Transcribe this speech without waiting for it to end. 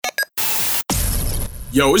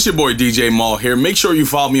Yo, it's your boy DJ Mall here. Make sure you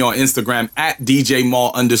follow me on Instagram at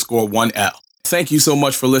DJMall_1L. Thank you so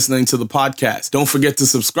much for listening to the podcast. Don't forget to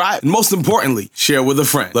subscribe. And most importantly, share with a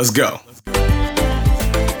friend. Let's go.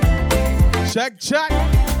 Check.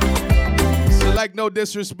 Select no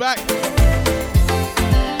disrespect.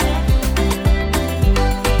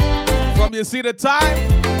 From you see the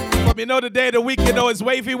time, from you know the day of the week, you know it's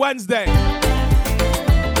Wavy Wednesday.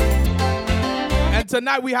 And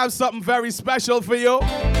tonight we have something very special for you.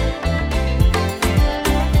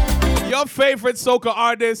 Your favorite soca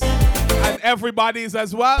artist and everybody's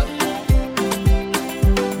as well.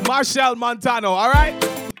 Machel Montano, all right?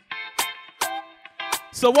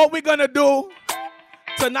 So what we're gonna do,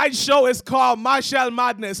 tonight's show is called Machel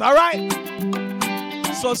Madness, all right?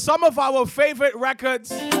 So some of our favorite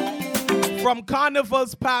records from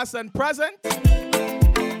carnivals past and present,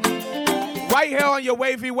 right here on your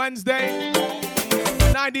Wavy Wednesday,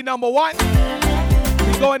 90 number 1.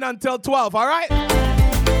 We're going until 12, all right?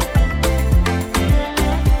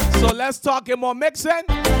 So let's talk in more mixing,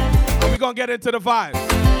 and we're gonna get into the vibe.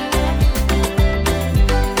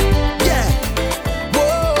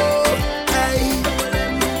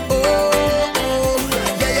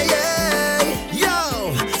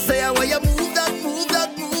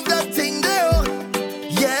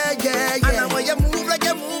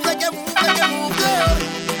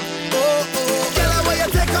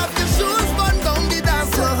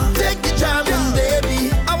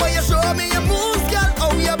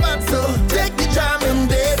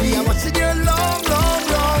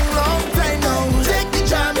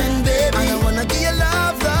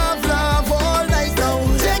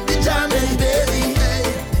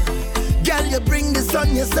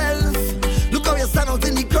 On yourself, look how you stand out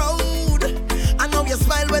in the crowd. I know you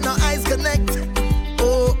smile when our eyes connect.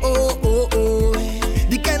 Oh,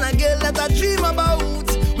 the kind of girl that I dream about,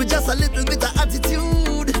 with just a little bit of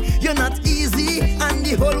attitude. You're not easy, and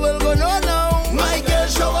the whole world gonna know. My girl,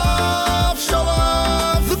 show off.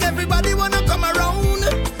 Look, everybody wanna come around,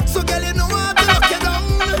 so girl, you know I have to lock you down.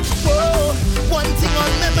 Oh, one thing on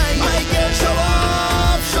my mind, my girl, show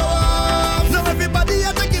off. Now everybody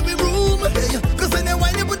have to give me room.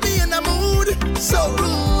 When you put me in the mood, so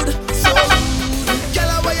rude.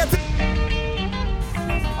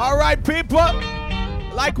 All right, people.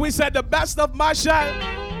 Like we said, the best of Machel,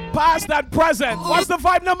 past and present. What's the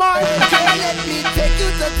vibe, Namai? Let me take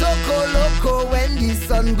you to Toco Loco when the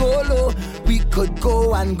sun go low. We could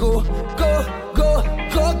go and go, girl, go.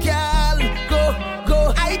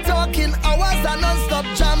 I talking hours and non-stop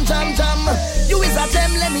jam. You is a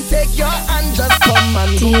gem, let me take your hand, just come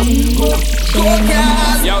and go, girl.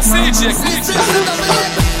 Yo, CJ.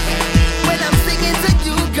 When I'm singing to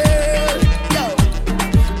you, girl, yo,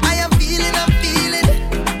 I am feeling,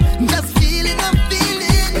 just feeling, I'm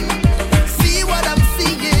feeling. See what I'm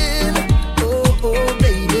seeing, oh,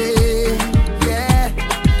 baby, yeah.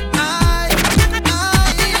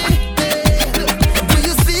 Do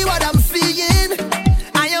you see what I'm seeing?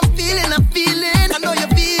 I am feeling, I know you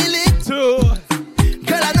feel it too.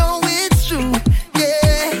 Girl, I know it's true,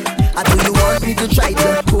 yeah. I do you want me to try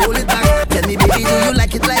to hold it back? Tell me, baby, do you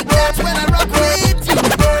like it like that when I rock with you?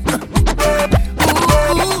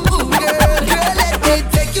 Ooh, girl, let me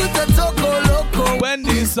take you to Toco Loco. When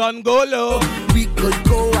the sun go low, we could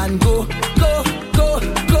go and go, girl,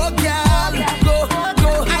 go.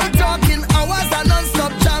 I'm talking hours and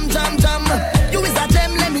non-stop jam. You is a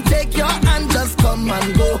gem, let me take your hand, just come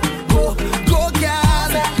and go,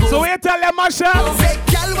 girl. So we tell them, Machel. Say,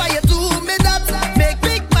 girl, why you do me that? Make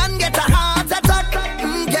big man get a heart attack.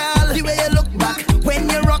 Girl, the way you look back when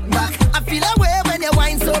you rock back, I feel away when you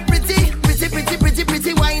whine so pretty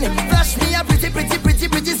wine. Flash me a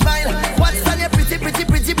pretty smile. What's on your pretty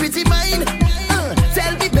mind?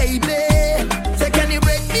 Tell me, baby, say, can you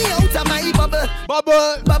break me out of my bubble?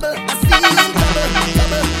 I see you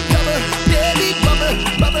baby,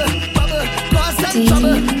 bubble. Cause I'm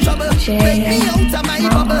trouble. Break me out of my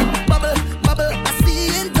bubble. I see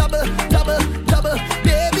you in double.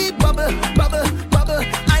 Baby, bubble.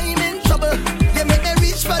 I'm in trouble. You make me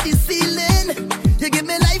reach for the ceiling. You give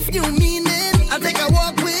me life, new meaning. I'll take a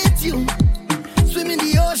walk with you. Swim in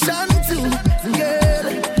the ocean too, girl.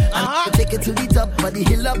 I'll take it to the top of the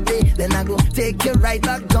hill up there. Then I go take you right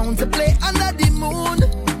back down to play under the moon.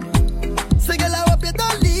 So girl, I hope you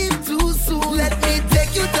don't leave too soon. Let me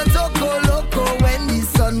take you to Toco Loco when the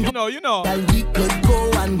sun goes. You know. That we could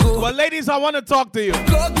go and go. Well, ladies, I want to talk to you.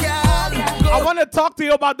 Go, girl. I want to talk to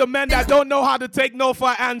you about the men that don't know how to take no for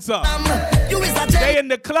an answer. They in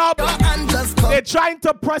the club. They're trying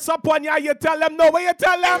to press up on you. You tell them no. What you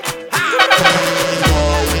tell them?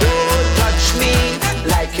 Don't touch me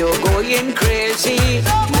like you're going going crazy.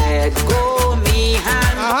 Let go me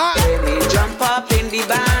hand. Let me jump up in the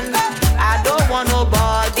band. I don't want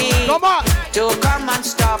nobody to come and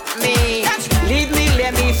stop me. Leave me,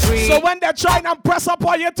 let me free. So when they're trying to press up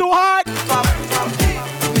on you too hard,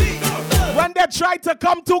 when they try to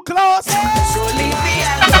come too close, so leave me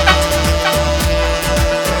alone.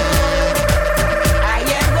 I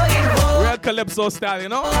am going home. Real Calypso style, you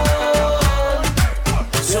know?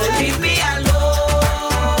 So leave me alone.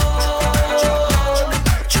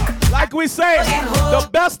 Like we say, the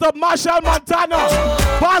best of Machel Montano.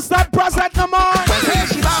 Past and present, come on.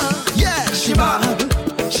 Yeah, she bad,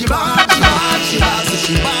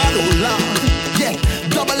 oh Lord. Yeah,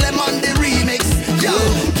 double M on the remix. Yo,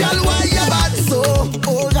 girl, why you bad so?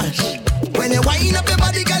 Oh gosh, when you wind up your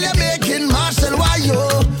body, girl, you're making Machel. Why you?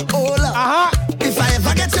 Oh Lord. If I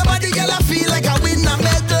ever get your body, girl, I feel like I win a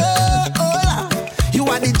medal. Oh Lord, you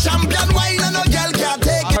are the champion. Why no girl can't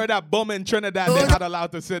take it? I heard that boom in Trinidad, they're not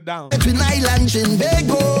allowed to sit down. Between Island and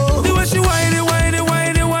Bago. The way she whine.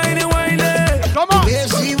 Come on. Where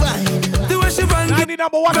she whine. The way she bang. 90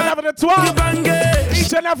 number 1, 11 to 12.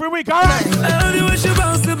 Each and every week, all right? The way she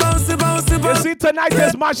bounce. You see, tonight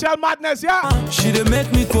is Machel Madness, yeah? She dey make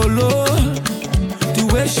me go low. The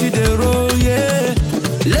way she dey roll, yeah.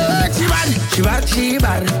 Look, she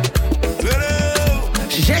bad.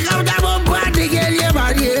 She shake out that bum party, girl, yeah,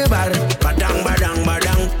 bad. Badang.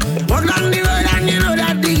 Walk down the road and you know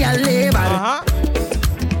that the girl, yeah, bad.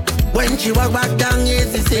 When she walk back down,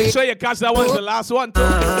 yes, she say. Make sure you catch that one, the last one, too.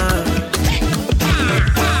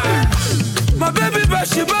 My baby, but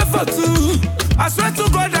she bad for two. I swear to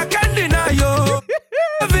God, I can't deny you.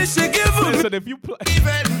 She give me. Listen,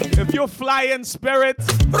 if you're flying spirit,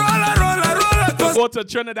 roller, go to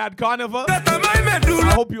Trinidad Carnival. I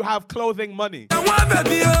hope you have clothing money. Oh, my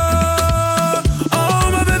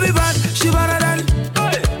baby bad, she better than.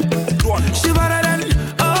 She better than.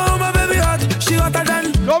 Oh, my baby hot, she hotter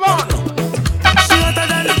than. Come on.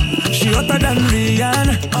 She hotter than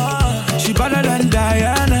Rihanna. She better than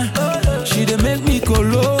Diana. She dey make me go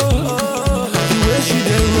low. The way she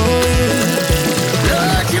dey roll.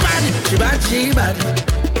 Look, she bad.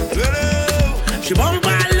 She bumper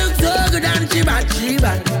look so good and she bad.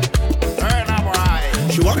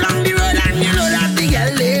 She walk down the road and you know that the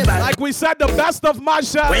girl lay bad. Like we said, the best of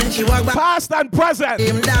Machel, When she walk back, past and present.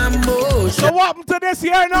 him damn bush. So what happened to this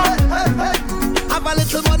year now? Have a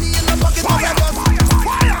little money in the pocket. Fire.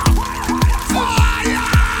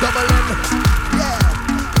 Double M. Yeah.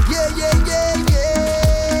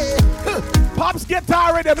 Pops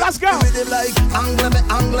guitar rhythm, let's go. Rhythm like angle bang.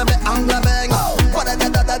 What a da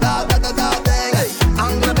dang.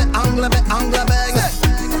 Angle bang.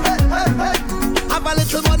 Have a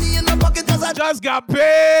little money in the pocket 'cause I Just got paid. I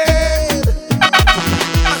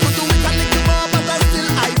could do it a little more, but I'm still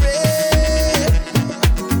irate.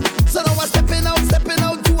 So now I'm stepping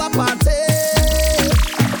out to a party.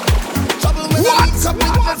 Trouble with What? the trouble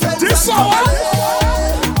with my friends. This and song?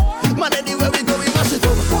 Man, anywhere we go, we mash it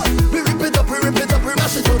up. We rip it up, we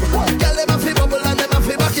mash it up. Girl, them a fi bubble and them a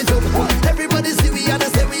fi back it up. Everybody see we and they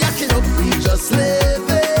say we acting up. We just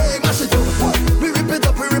living, mash it up. We rip it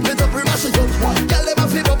up, we mash it up. Girl, them a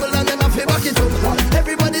fi bubble and them a fi back it up.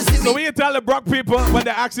 Everybody see So we tell the broke people when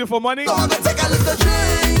they ask you for money, so I'm gonna take a little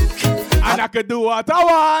drink. and I could do what I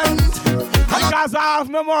want because I have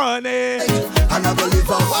no money. And I go live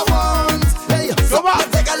how I want. Hey, so Come on. I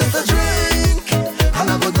take a little drink. And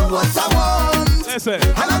I go do what I want. Listen,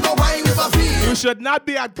 And I go wine if I feel. you should not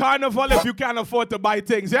be at carnival if you can't afford to buy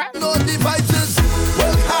things, yeah? No devices.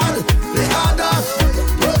 Work hard, play harder.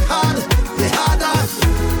 Work hard, play harder.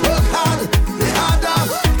 Work hard, play harder.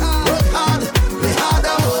 Work hard, play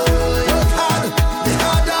harder. Work hard, play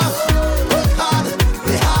harder. Work hard,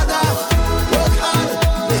 play harder. Work hard,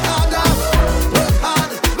 play harder. Work hard.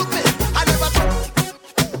 Look me, I never.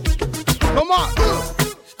 Come on.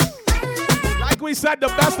 Like we said, the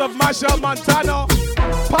best of Machel Montano,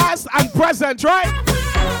 past and present, right?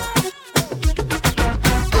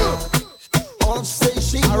 All say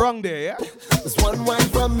she Around there, yeah? was one wine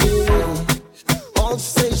from me. All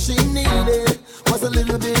she say she needed was a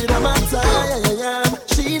little bit of my time.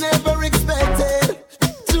 She never expected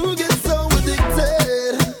to get so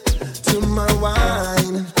addicted to my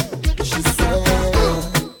wine. She said,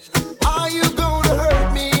 are you gonna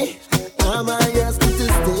hurt me? Am I a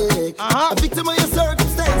statistic? A victim of your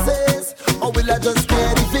circumstances? Or will I just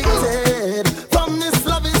get evicted from this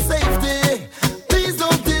loving safety? Please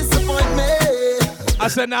don't disappoint me. I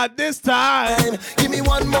said, not this time. Give me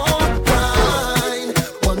one more wine,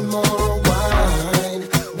 one more wine,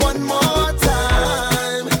 one more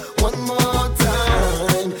time, one more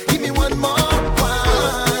time. Give me one more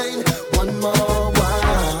wine,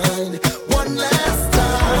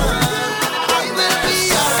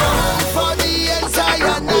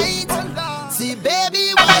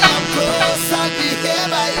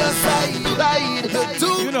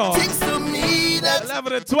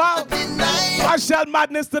 11 to 12. Machel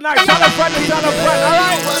Madness tonight. Tell a friend and tell a friend, all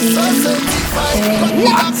right?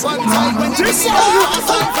 What? This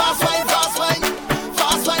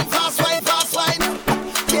Fast wine.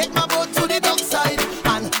 Take my boat to the dockside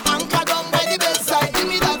and anchor down by the bedside. Give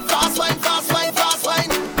me that fast wine.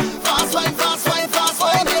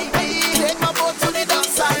 Take my boat to the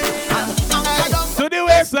dockside and anchor down to the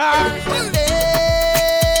west side.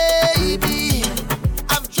 Baby,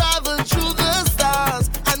 I've traveled through the stars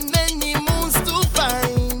and many moons to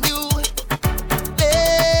find you.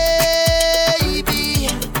 Baby,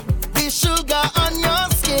 the sugar on your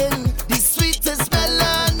skin, the sweetest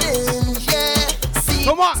melanin, yeah. See,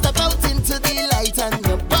 Come on. Step out into the light and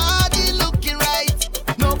your body looking right.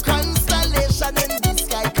 No constellation in the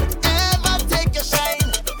sky could ever take your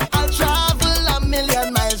shine. I'll travel a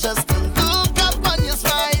million miles just to look up on your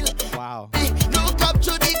smile. Wow. Look up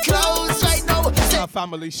to the clouds right now. It's a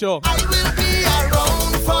family show. I will be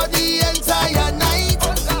around for the entire night.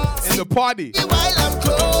 In the party. While I'm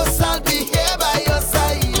close, I'll be here by your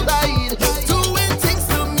side. Doing things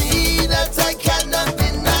to me that I cannot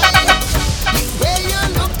deny. The way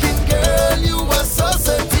you're looking, girl, you are so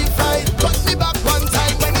certified. Put me back one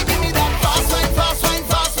time when you give me that fast wine.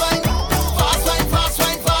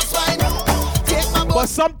 Take my But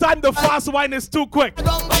sometimes the fast wine is too quick.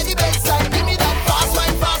 down by the bedside. Give me that fast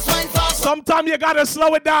wine. Sometimes you gotta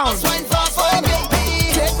slow it down. Fast wine,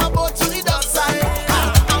 baby. Take my boat to the dockside.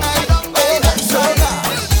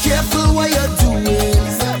 Careful what you're doing.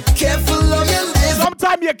 Careful how you live.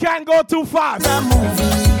 Sometimes you can't go too fast. A movie.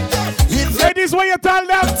 If you Ladies, what you tell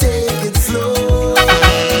them? take it slow.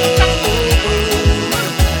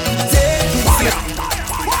 Take it slow.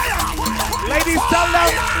 Ladies, tell them.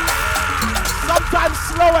 Sometimes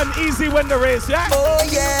slow and easy win the race, yeah? Oh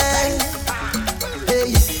yeah.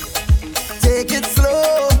 Hey, take it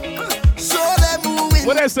slow. Show them who wins.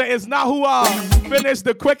 What they say is not who finish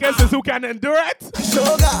the quickest, is who can endure it.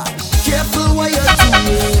 Sugar, careful what you're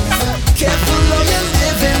doing. Careful how you're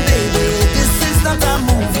living, baby. This is not a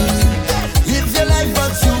movie. Live your life,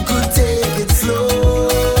 but you could take it slow.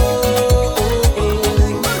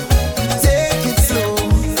 Take it slow.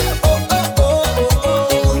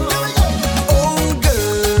 Oh,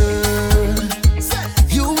 girl.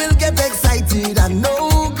 You will get excited, I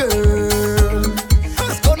know, girl.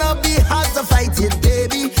 It's gonna be hard to fight it,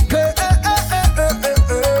 baby. Girl,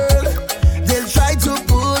 they'll try to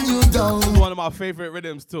pull you down. One of my favorite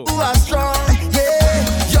rhythms too. You are strong, yeah.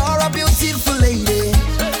 You're a beautiful lady.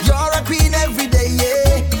 You're a queen every day,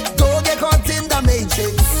 yeah. Don't get caught in the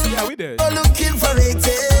matrix. Yeah, we did. You're looking for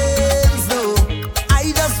ratings, no.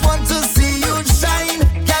 I just want to see you shine.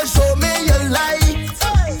 Girl, show me your light.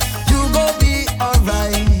 You gon' be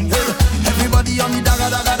alright. Everybody on the daga.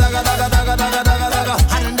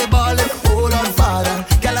 And the ball and hold on, father.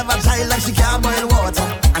 Girl have a child like she can't boil water.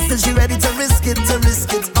 And still she ready to risk it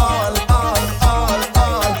all.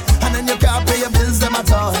 And then you can't pay your bills them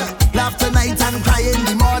at all. Laugh tonight and cry in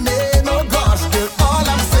the morning. Oh gosh, girl, all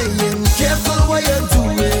I'm saying, careful what you're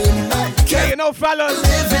doing. Yeah, you know, fellas,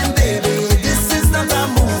 Living, baby, this is not a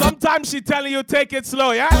move. sometimes she telling you take it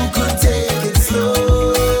slow, yeah? You could take it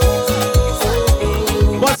slow.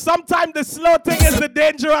 But sometimes the slow thing is the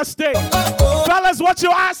dangerous thing. Fellas, what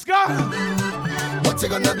you ask her? What you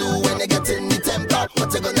gonna do when you get in the temper?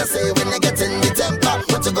 What you gonna say when you get in the temper?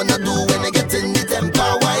 What you gonna do when you get in the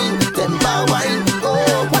temper? Wine.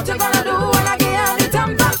 Oh, What you gonna do when I get on the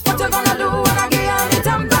temper? What you gonna do when I get on the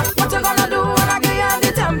temper? What you gonna do when I get on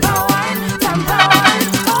the temper? Wine.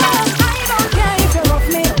 Oh, I don't care if you rough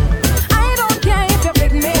me. I don't care if you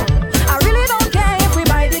pick me. I really don't care if we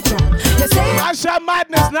buy the truck. You say Machel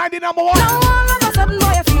Madness, 90 number one. now all of a sudden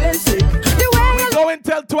boy you're feeling sick. The way you Going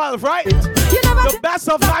till 12, right? you never The best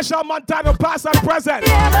of Machel Montano, past and present.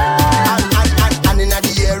 and in the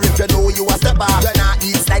air if you know you a stepper, you not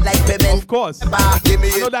eat slide like payment. Of course. Give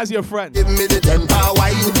me I know that's your friend. Give me the temper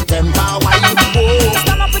wine. Oh.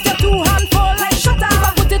 stand up with your two hands full like shutter. If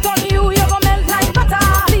I put it on you, you gon' melt like butter.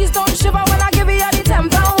 Please don't shiver when I give you the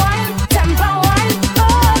temper wine.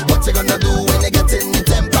 Oh. What you gonna do when you get in the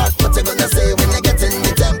temper? What you gonna say when you get in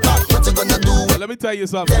the temper? What you gonna do when Let me tell you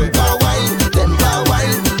something. temper wine?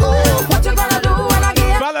 Oh. What you gonna do when I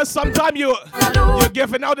get Fellas, sometimes you're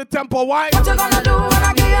giving out the tempo wine, What you gonna do when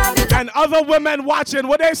I get on the and other women watching.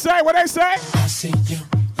 What they say? I see you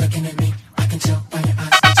looking at me. I can tell by your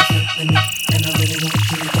eyes that you're feeling me. And I really want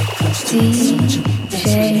you to get close to me. So would you dance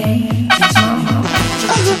with me? Dance with me.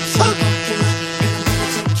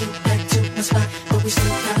 Take you back to my spot, but we still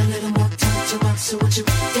got a little more time to rock. So would you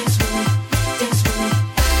dance with me? Dance with me.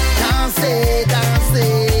 Dance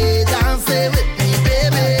with me,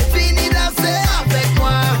 baby. Fini danser avec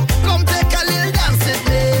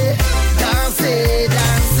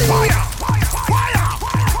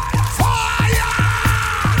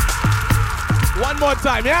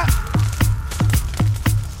time, yeah?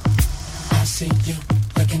 I see you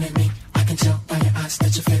looking at me. I can tell by your eyes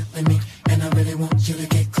that you're feeling me. And I really want you to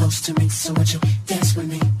get close to me. So won't you dance with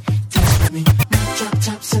me? Dance with me. My drop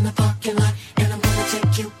tops in the parking lot. And I'm gonna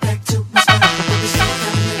take you back to my spot. Baby, slow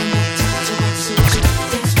down a little more time to watch. So won't you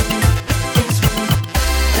dance with me? Dance with me.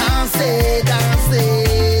 Dance,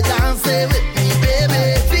 dance with me, baby.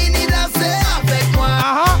 Fini danser avec moi.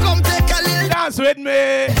 Come take a little dance with me.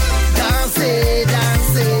 Dance, dance.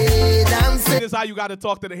 This is how you gotta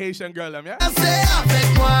talk to the Haitian girl, them, yeah? Danser avec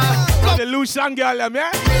moi. The Lucian girl, them,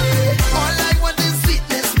 yeah? All I want is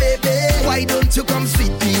sweetness, baby. Why don't you come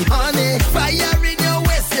sweet me, honey? Fire in your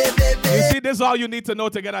waist, baby. You see, this is all you need to know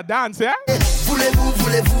to get a dance, yeah? Voulez-vous,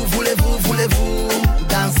 voulez-vous, voulez-vous, voulez-vous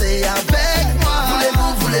danser avec moi?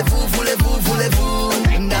 Voulez-vous, voulez-vous, voulez-vous,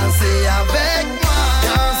 voulez-vous danser avec moi?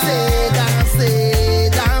 Dansez, dansez,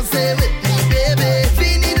 dansez with me, baby.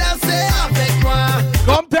 Fini danser avec moi.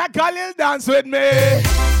 Come take a little dance with me.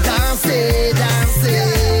 Dansez,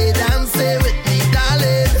 dansez, dansez with me,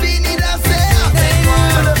 darling. Fini danser avec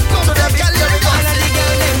moi. Come take a little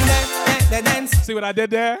dance. See what I did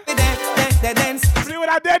there? Dance. See what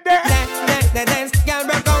I did there? Dance. Girl,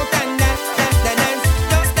 rock out and dance.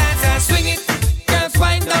 Just dance and swing it. Girls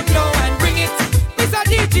wind down low and bring it. It's a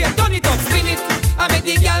DJ, turn it up, spin it. I make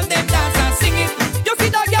the girl them dance and sing it. You see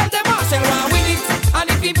the girl them Machel want win it. And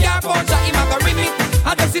if him can't punch her, him a go rim it.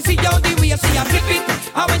 I just see how the way she a flip it.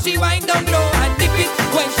 And when she wind down low and dip it,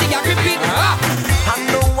 when she a grip it. I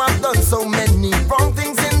know I've done so many wrong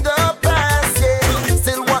things in the past, yeah.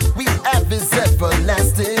 Still what we have is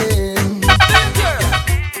everlasting.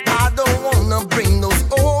 I don't wanna bring those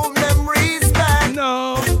old memories back.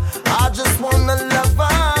 No. I just wanna love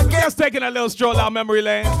again. Just taking a little stroll down memory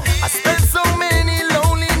lane. I spent so many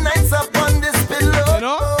lonely nights up on this pillow, you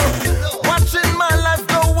know? watching my life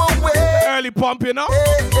go away. Early pump, you know?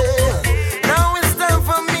 Now it's time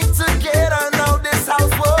for me to get out of this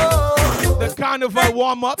house. Whoa. The carnival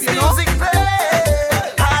warm up, you know? Music play.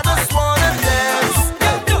 I just wanna dance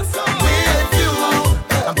with you.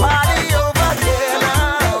 A party over here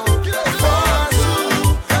now. For you.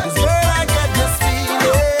 'Cause girl, I get this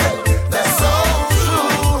feeling that's so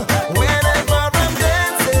true. Whenever I'm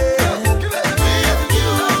dancing with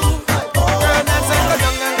you. Girl, dance and go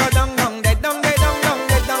down,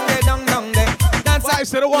 dance. Why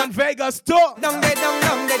should have won Vegas too? Down.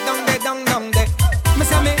 Me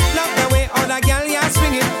say me love the way all the girl ya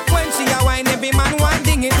swing it. When she a wine, every man want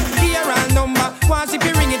ding it. Here a number, once if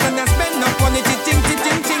you ring it and then spend up on it, ting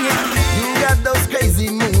it. You got those crazy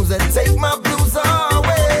moves that take my blues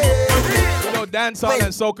away. You know, dancehall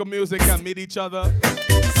and soca music can meet each other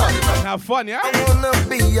and have fun, yeah? I wanna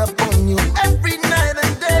be up on you every night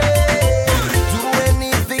and day. Do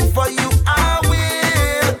anything for you, I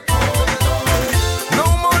will. No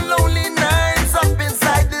more lonely nights up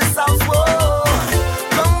inside this house. Whoa.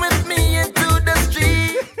 Come with me into the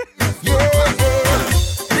street. Yeah.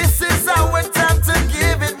 This is our time to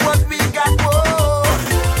give it what we got. Whoa.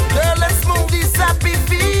 Girl, let's move these happy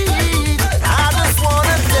feet. I just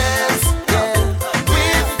wanna dance, yeah,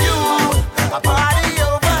 with you. A party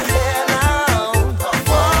over here now.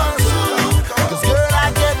 For you. 'Cause girl,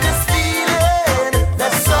 I get this feeling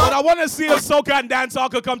that's so But I want to see if soca and dancehall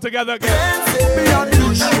could come together again.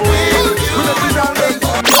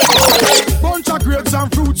 Bunch of grapes and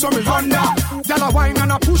fruits on me under. Gyal a wine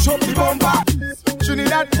and a push up the bumper.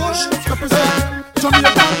 Trinidad push, represent.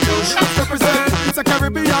 Jamaican push, represent. It's a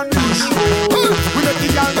Caribbean push. We let the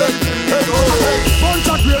gyal bunch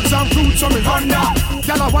of grapes and fruits on me under.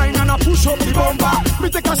 Gyal a wine and a push up the bumper. Me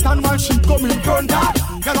take a stand while she come in front.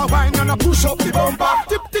 Gyal a wine and a push up the bumper.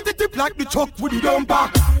 Tip tip tip tip like the truck with the dumper.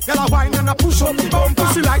 Gyal a wine and a push up the bumper.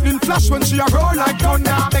 She lightning flash when she a roll like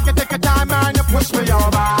thunder. Take a time and you push me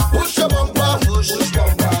over. push your bumper, push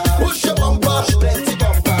bumper, push your bumper, plenty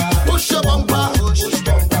bumper, push your bumper, push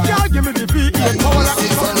bumper. Girl, give me the beat, yeah, power like the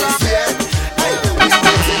thunder.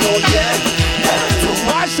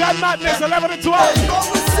 Machel Madness, 11 to 12.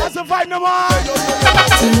 That's the vibe number one.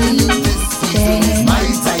 My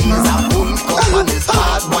time is a full cup and it's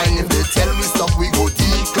hard wine. If they tell me stop, we go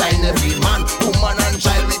decline. Every man, woman and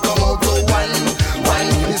child, we come out to wine.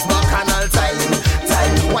 Wine is bacchanal time.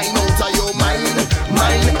 Wine out of your mind.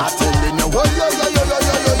 I tell you no,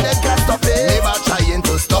 they can't stop it. Never trying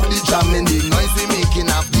to stop the jamming. The noise we making,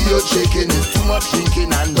 a video shaking. It's too much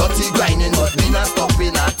drinking and dirty grinding. But we not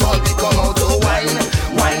stopping at all. We come out to wine.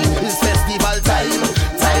 Wine is festival time.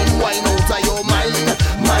 Wine out of your mind.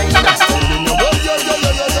 I tell you no,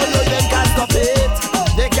 they can't stop it.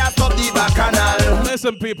 They can't stop the bacchanal. Listen,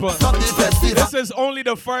 Listen, people. This is only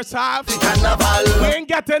the first half. We ain't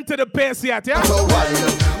get into the pace yet, yeah? So wine,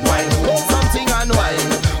 hold something and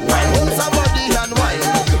wine, hold somebody and wine.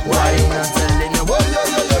 I'm telling you, yo.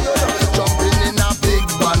 Jumping in a big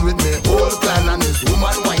band with me whole clan and this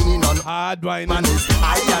woman whining on hard wine and this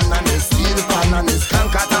iron and this steel pan and this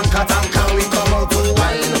tanka. We come out to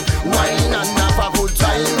wine and have a good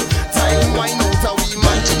time. Wine out a wee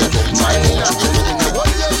man, wine and telling you, yo.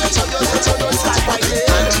 Start whining.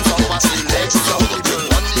 Legs up, on the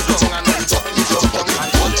tongue and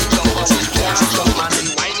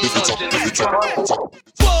the top,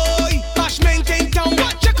 boy, Bashman came down.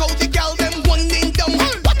 Check out the gal, them winding down.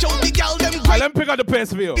 Watch out the gal, them right. Let me pick up the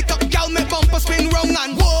pace for you. Pick up gal, make bumper spin round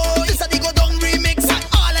and whoa. This a the go down remix.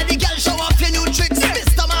 All of the gal show off your new tricks.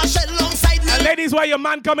 Mr. Machel alongside. And ladies, where your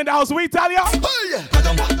man come in the house, we tell you.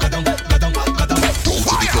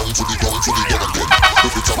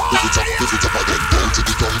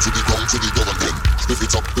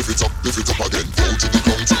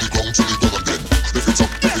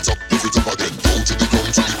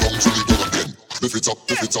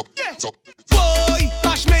 Boy,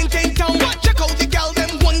 Bashman came down. Check out the gal,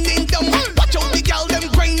 them winding down. Watch out the gal, them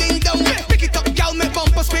grinding down. Pick it up, gal, make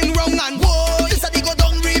bumper spin round and whoa. This a the go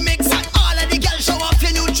down remix. All of the gal show off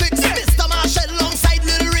your new tricks. Mr. Machel alongside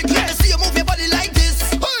Lil Rick. Let me see you move your body like this.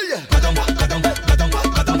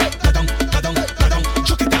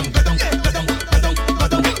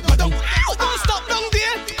 Stop down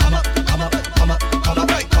there. Come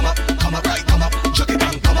up, right, come up, chuck it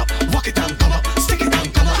down, come up, walk it down, come up, stick it down,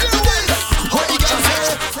 come up.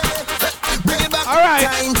 Bring it back. All right.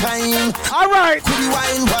 Time. All right.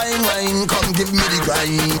 Wine, come give me the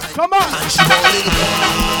grind. Come on. And she ballin'.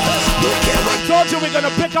 Don't care what. Told you we're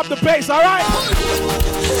gonna pick up the pace, all right?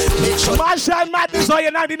 Make sure. Machel Madness on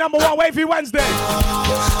your 90.1 Wavy Wednesday.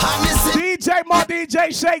 DJ Mo,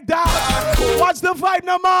 DJ Shakedown. What's the vibe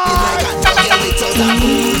no more?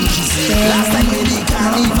 Last time in the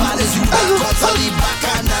carnival is you got to the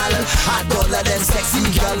bacchanal. Hot dollar them sexy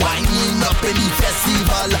girl winding up in the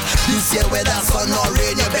festival. This year whether sun or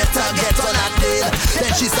rain you better get on that deal.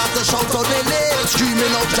 Then she start to shout out the name,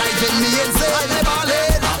 screaming out driving me insane.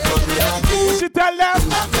 What you tell them?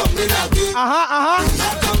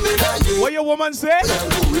 What your woman say?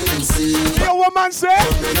 What your woman say?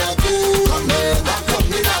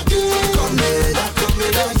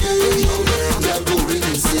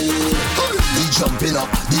 The jumping up,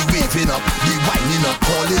 the waving up, the winding up,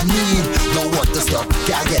 calling me. Don't want to stop,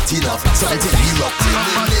 can't get enough. Something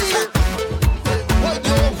erupting.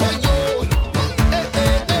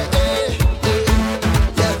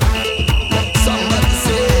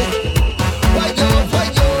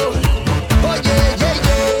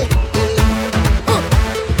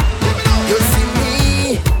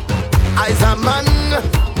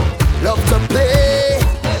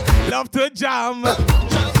 Love to jam.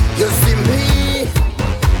 You see me,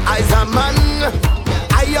 I's a man.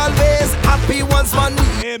 I always happy once money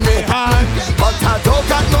in me hand, but I don't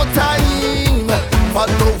got no time for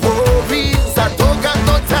no worries. I don't got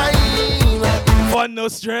no time for no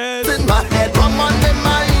stress. In my head, I'm on my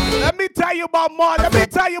mind. Let me tell you about more. Let me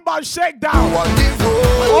tell you about Shakedown.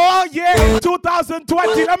 Oh yeah,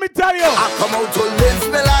 2020. Let me tell you. I come out to live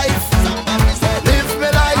my life. Live my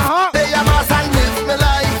life. They are mass and live my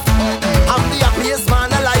life. I'm the happiest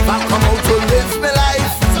man alive. I come out to live my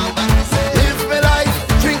life. Live my life.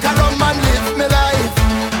 Drink a rum and live my life.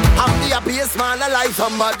 I'm the happiest man alive.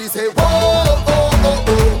 Somebody say, whoa, oh, oh,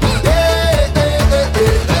 oh. Hey, hey, hey,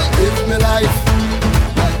 hey. Live my life.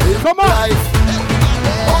 Live Come on. my life.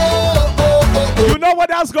 Oh, oh, oh, oh. You know what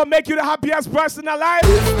else gonna make you the happiest person alive?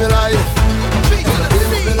 Live my life.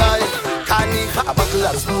 Live my life. A buckle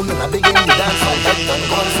of spoon and I begin to dance on head and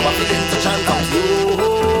guns, so I begin to chant on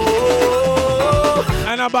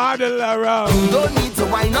and a bottle around. You don't need to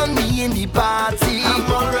whine on me in the party.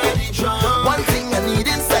 I'm already drunk. One thing I need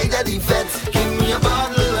inside of the vet. Give me a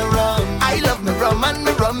bottle around. I love me rum and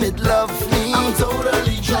me rum it love me. I'm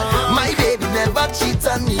totally drunk. My baby never cheats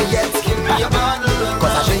on me yet. Give me a bottle around.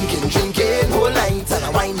 Cause I drinking whole night and I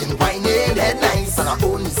whining, head nice and I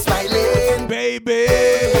only smiling. Baby.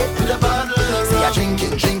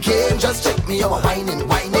 Drinking, just check me out, whining.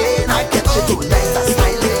 I get you too nice and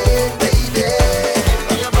smiling, baby.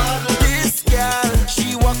 This girl,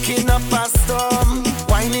 she walking up a storm,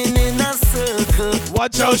 whining in a circle.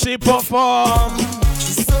 Watch how she perform.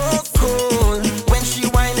 She's so cool when she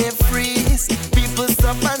whine and freeze. People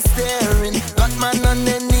stop and staring, got man on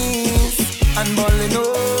their knees and bawling. Oh,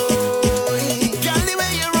 girl, the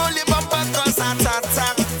way you roll your bumper cause heart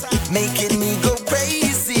attack, making me go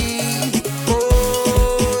crazy.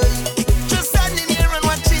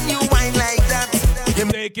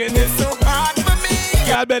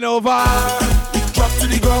 bend over. Drop to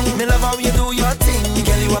the ground. Me love how you do your thing.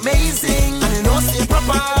 Girl, you amazing. And you know stay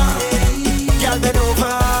proper. Girl, bend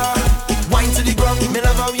over. Wine to the ground. Me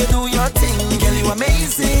love how you do your thing. Girl, you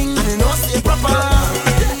amazing. And you know stay proper.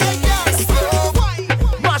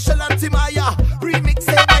 Machel and Timaya. Remix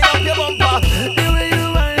it, wind up your bumper. The way you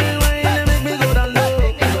whine, make me go down low.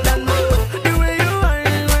 The way you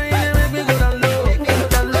whine, make me go down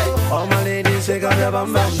low. All my ladies, shake up your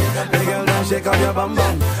bum bum. The girl, them shake up your bum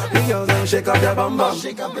bum. The girls, them shake up your bum bum.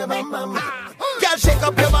 Shake up your bum bum. Girl, shake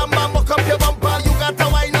up your bum bum, walk up your bumper. You got to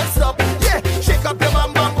wine and stop. Yeah, shake up your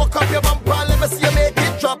bum bum, walk up your bumper. Let me see you make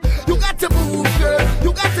it drop. You got to move, girl.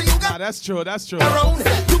 You got to. That's true. That's true. Around.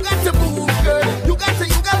 You got to move, girl. You got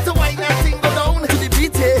to wine and thing go down to the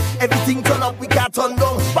beat. Everything turn up, we can't turn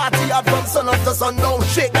down. Party hard from sun up to sundown.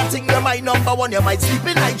 Shake that thing, you're my number one. You might sleep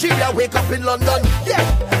in Nigeria, wake up in London. Yeah,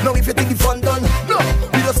 now if you think it's fun done, no,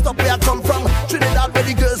 we don't stop where I come from. Trinidad where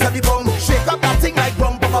the girls have the bum. Shake up that thing like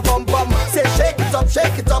bum bum bum bum. Say shake it up,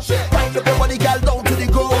 shake it up. Wind up your body, girl, down to the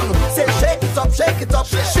ground. Say shake it up, shake it up.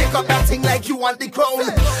 Shake up that thing like you want the crown.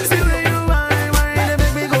 See where you whine,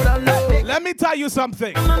 make me go down low. Let me tell you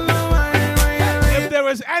something. If there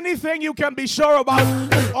is anything you can be sure about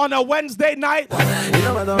on a Wednesday night,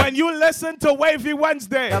 when you listen to Wavy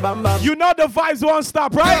Wednesday, you know the vibes won't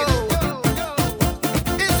stop, right?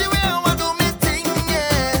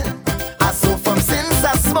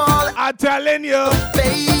 I'm telling you,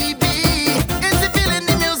 baby, it's the feeling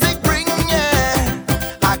the music bring, yeah.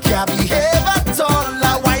 I can't behave at all,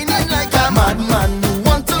 like whining like a madman. You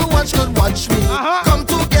want to watch, could watch me. Come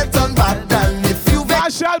to get on bad, and if you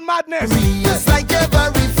Machel madness. It's like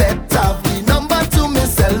every vet have the number to my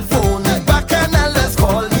cell phone. Back and let's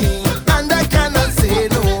call me, and I cannot say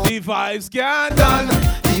no. The vibes can't done.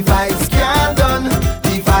 The vibes can't done.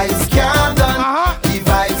 The vibes can't done. The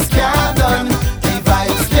vibes can't done. The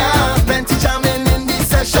vibes can't. Plenty jamming in the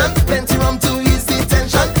session. Plenty rum to ease the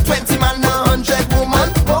tension. 20 man, 100 woman.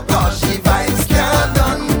 Oh gosh, the vibes can't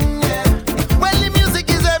done. Yeah. Well, the music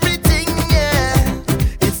is everything. Yeah,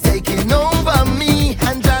 it's taking over me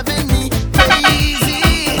and driving me crazy,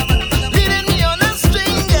 leading me on a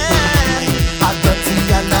string. Yeah, I'm dirty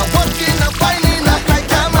and I'm walking up, whining up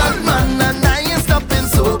like a madman, and I ain't stopping.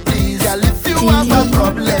 So please, girl, if you have a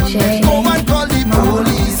problem, go and call the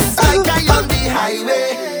police. Like I on the highway,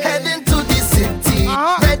 heading to the city,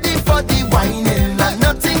 ready for the whining, and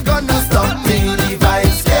nothing gonna stop me. The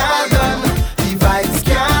vibes can't done. The vibes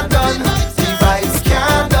can't done. The vibes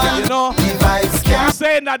can't done. You know, the vibes can't.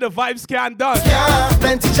 Saying that the vibes can't done. Yeah,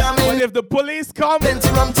 plenty jamming. But if the police come Plenty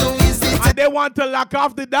rum to easy. and they want to lock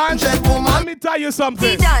off the dance, let me tell you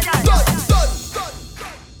something.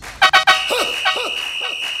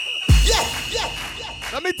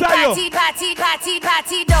 Let me tell you.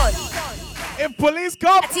 Party done. If police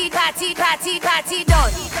come, Party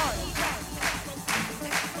done.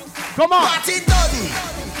 come on. Party done.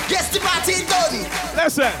 Yes, the party done.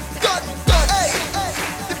 Listen. Done. Hey,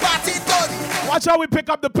 the party done. Watch how we pick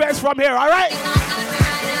up the pace from here, all right?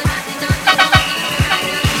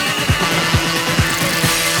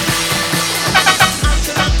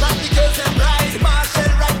 Machel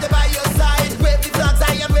right there by your side. Wave the flags,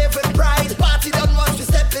 I am waving pride. Party done once we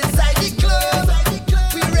step inside the club.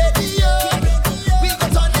 We ready up. We go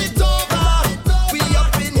turn it over. We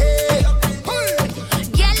up in here.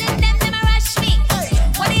 Girl, let them a rush me.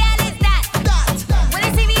 What the hell is that? When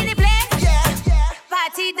they see me in the place,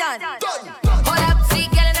 party done. Hold up, see,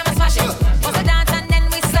 girl, and I'ma smash it. Bust a dance and then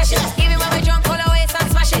we slash it. Give it when we drunk, hold our waist and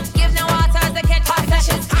smash it. Give no water as they catch hot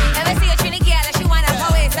flashes. Never see a Trini girl and she wind up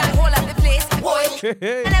her waist and hold up the place. Boy,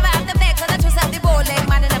 I never have to beg 'cause I twist up the bow leg,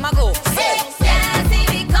 man, and them a go. Hey, girl, see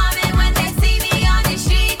me coming when they see me on the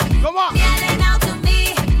street. Come on. Yelling out to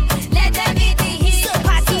me, let them beat the heat.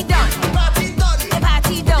 Party done. Party done. The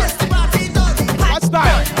party done. Yes, the party done. What's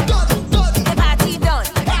that? Done. The party done.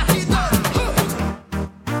 Party done.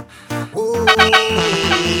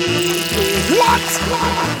 What?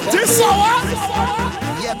 This hour?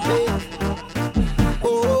 Yeah, babe.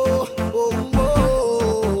 Oh.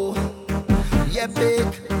 Yeah,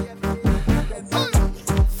 babe.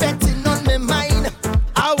 Fetting on my mind.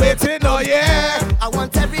 I'm waiting, oh yeah. I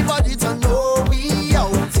want everybody to know we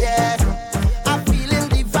out here. I'm feeling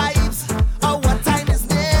the vibes. Oh, what time is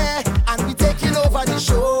near? And we taking over the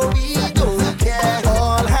show. We don't care.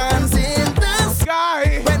 All hands in the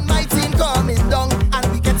Sky. when my team coming down and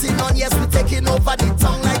we getting on, yes, we taking over the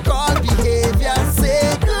tongue like all behavior.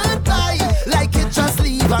 Say goodbye, like it just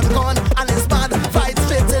leave and gone. And it's bad, fight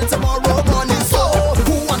straight till tomorrow morning. So,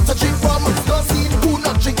 who want to drink rum? No scene. Who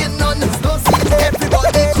not drinking none? No scene.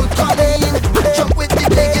 Everybody could come in. Jump with the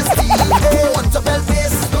biggest team. Who want to bell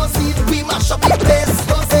bass?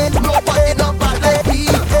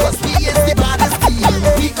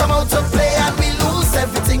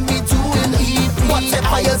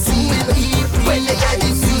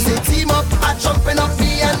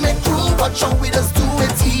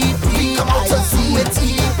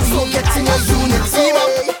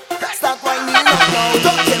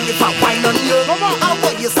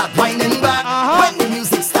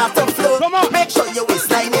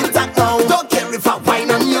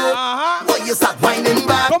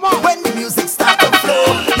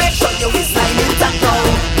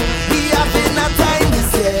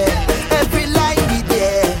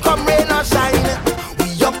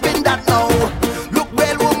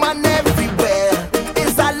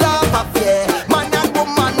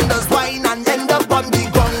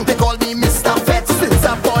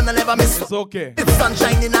 It's okay. If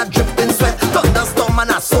sunshine in a dripping sweat, thunderstorm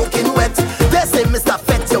and a soaking wet. They say Mr.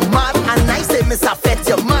 Fett, you're mad, and I say Mr. Fett,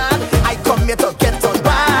 you're mad. I come here to get on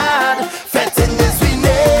bad. Fetting is we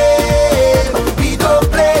name. We don't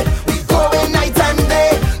play, we go in night and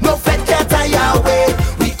day. No fat get tire way.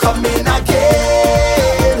 We come in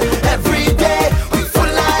again every day. We full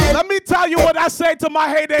line. Let me tell you what I say to my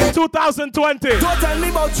heyday in 2020. Don't tell me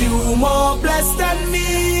about you, more blessed than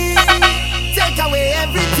me. Take away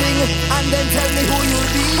everything and then tell me who you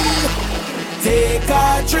be. Take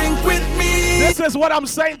a drink with me. This is what I'm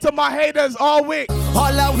saying to my haters all week.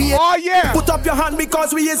 All our we Oh yeah. Put up your hand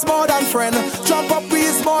because we is more than friend. Jump up, we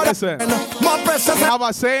is more than Listen. friend. more precious How am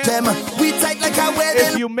I saying? them. We tight like a If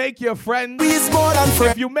wedding. you make your friends, We is more than if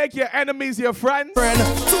friend. you make your enemies your friends, Friend, you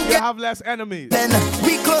together have less enemies. then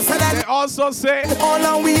we closer They than also say, All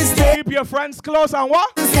our we is there. keep your friends close and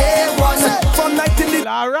what? day one. From night till the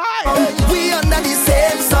All right. We under the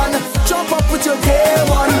same sun. jump up with your day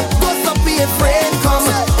one. What's up, be a friend come.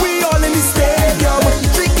 We all in the stadium.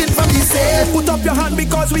 Drinking from the same. Put up your hand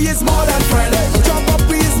because we is more than friend. Jump up,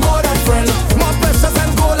 we is more than friend. More precious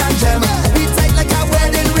and gold and gem. We tight like a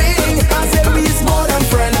wedding ring. I said we is more than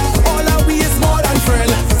friend. All our we is more than friend.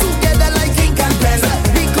 Together like ink and pen.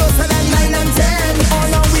 We closer than 9 and 10.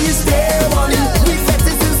 All our we is day one. We fed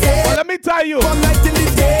it since day. Well, let me tell you, From night till the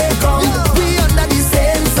day come. We under the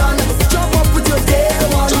same sun. Jump up with your day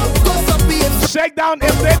one. What's up, be a shake down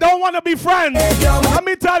if they don't want to be friends. Let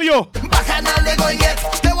me tell you, back and now they going get.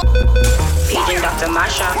 They want Feeding Dr.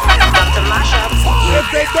 Machel. Dr. Machel. if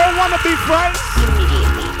they don't want to be friends,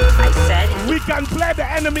 Immediately. I said, we can play the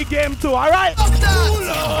enemy game too, all right?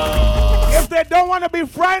 If they don't want to be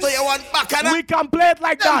friends, so you want back and we can play it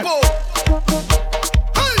like that.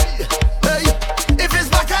 Hey, hey, if it's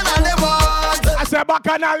back and all they want. I said, back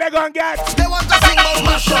and now they're going to get. They want to sing about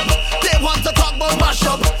mash up. They want to talk about mash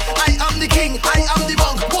up. I am the king, I am the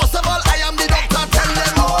monk. Most of all, I am the doctor. Tell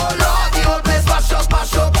them, oh Lord, the old place mash up,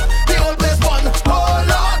 mash up. The old place one. Oh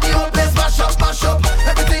Lord, the old place mash up, mash up.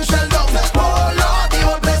 Everything shall down. Oh Lord, the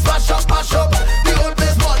old place mash up, mash up. The old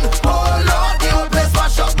place one. Oh Lord, the old place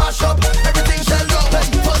mash up, mash up. Everything shall down.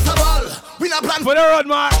 First of all, we not plan For the road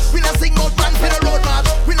march. we not sing out plan for the road march.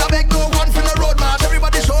 We not beg no one for the road march.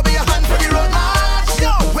 Everybody show me a hand for the road march.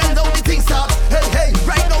 Yo, when now the thing start. Hey, hey,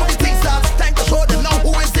 right now the thing start. Time to show them now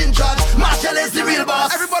who is in charge. Machel is the real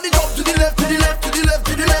boss. Everybody jump to the left, to the left, to the left,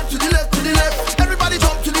 to the left, to the left, to the left. Everybody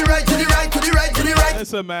jump to the right, to the right, to the right, to the right.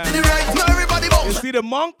 Listen, man. To the right. Now everybody You bounce. see the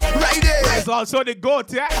monk? Right there. It's also the goat,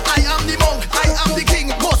 yeah? I am the monk, I am the king.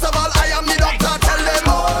 Most of all, I am the doctor. Tell them,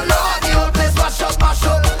 oh Lord, the old place mash up, mash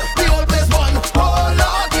up. The old place one. Oh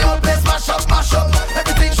Lord, the old place mash up, mash up.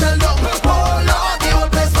 Everything shall down. Oh Lord, the old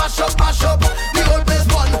place mash up, mash up. The old place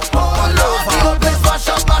one. Oh Lord, the old place mash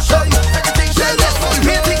up, mash up. Everything shall down. The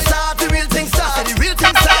real thing start, the real thing start. The real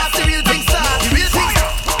thing start, the real thing start. The real thing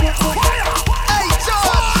start. Hey, Joe.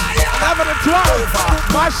 11 and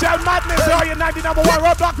 12. Machel Madness, all your 90 number one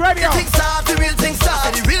Roadblock Radio. The real thing start, the real thing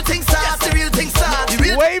start. The real thing start, the real thing start. The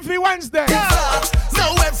real Wavy Wednesday.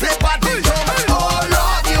 now everybody jump. Oh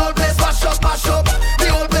Lord, the old place mash up, mash up. The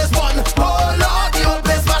old place one. Oh Lord, the old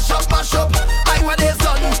place mash up, mash up. I what is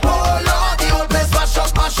done. Oh Lord, the old place mash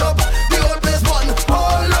up, mash up. The old place one.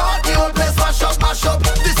 Oh Lord, the old place mash up, mash up.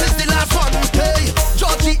 This is the last one. Hey,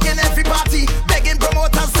 Georgie in every party, begging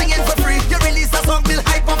promoters, singing for free. You release a song, Bill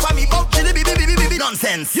hype up for me. Oh, chili,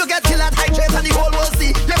 nonsense. You get killed at hydrate and the whole world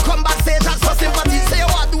see. You come backstage and for sympathy. Say you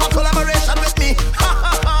want to do a collaboration with me. Ha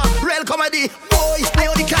ha ha. Real comedy. Boy, I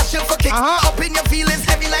only cash you for kicks. Up in your feelings,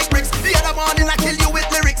 heavy like bricks. The other morning I kill you with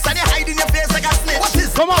lyrics and you hide in your face like a snitch. What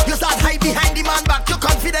is? Come on. You start hide behind the man back. Your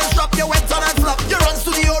confidence drop. You went on and flop. You run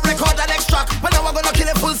studio, record and extract. But now I'm gonna kill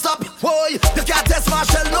it full stop. Boy, you can't test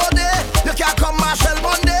Machel no day. You can't come Machel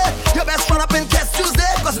Monday. You best run up in test Tuesday.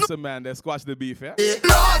 Listen, man, they squash the beef, yeah?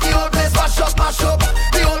 Lord, the old place mash up, mash up.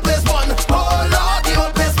 The old place one. Oh Lord, the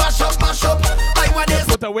old place mash up, mash up. I want this.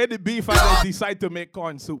 Put away the beef and they decide to make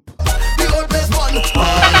corn soup. The old place one. Oh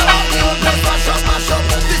Lord, the old place mash up, mash up.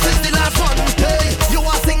 This is the last one. Hey, you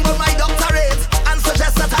want sing about my doctorate and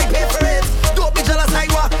suggest that I pay for it. Don't be jealous, I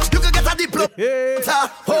want. You can get a diploma. Hey.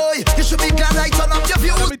 Oh, you should be glad I turn up your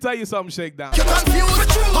views. Let me tell you something, Shakedown. You're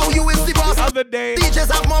confused. How you is the boss? The other day,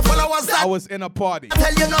 DJs have more followers than I was in a party. I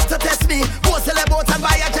tell you not to test me. Go sell a boat and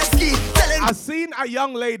buy a jet ski. Telling I seen a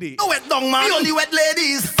young lady, no wet dong man. The only wet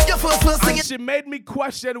ladies. Your first and singing she made me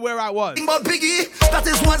question where I was. about Biggie. That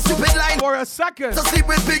is one stupid line. For a second, To sleep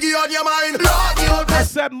with Biggie on your mind. Lord, the old I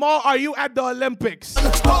place. said, Ma, are you at the Olympics?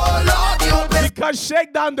 Oh Lord, the old place. Because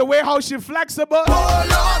Shakedown, the way how she flexible, Oh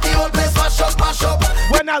Lord, the old place. Mash up, mash up.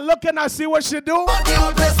 when I look and I see what she do, The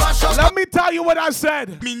old place. Mash up. let me tell you what I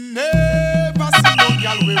said. Me name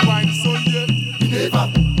girl we wine so yeah. Me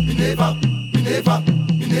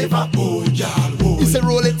never, oh girl, oh. You say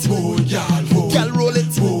roll it, oh girl, oh. Girl roll it,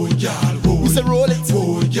 oh girl, oh. You say roll it,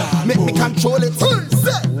 oh girl, make me control it.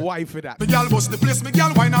 Why for that? Me girl bust the place, me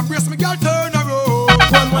girl wine and brace, me girl turn around.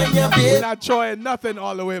 One wine your We're babe. not showing nothing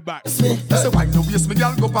all the way back. Say wine no waste, me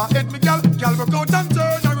girl go pa head, me girl rock out and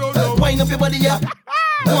turn around. Wine up your body, yeah.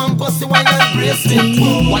 One bust the wine and brace me.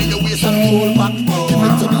 Wine your waist and hold back. Give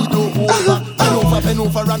it to me, don't hold back. Bend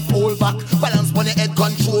over and hold back. Balance on your head,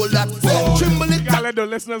 control that. Tremble it. Girl, let the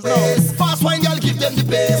listeners know. Fast wine, girl, give them the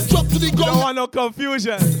bass. Drop to the Don't ground. want no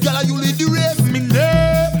confusion. Girl, you lead the race. Me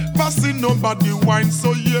never see nobody wine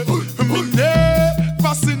so yeah. Me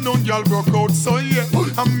never see no girl rock out so yeah.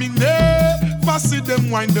 And me never see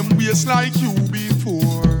them wine them waist like you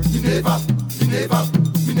before. Me never,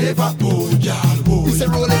 oh girl, oh. You say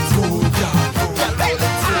roll it, oh girl, oh. girl, roll it.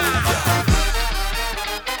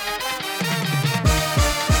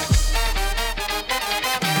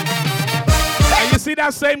 And you see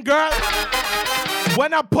that same girl?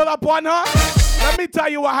 When I pull up on her, let me tell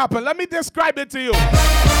you what happened. Let me describe it to you.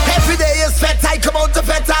 Every day is sweat, I come out to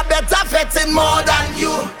fete, I better fetting more than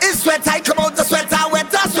you. It's sweat, I come out to sweat, I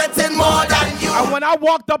wetter sweating more than you. And when I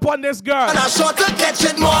walked up on this girl And I sure to catch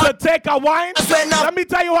it more. to take a wine, let me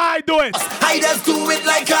tell you how I do it. I just do it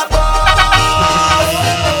like a ball.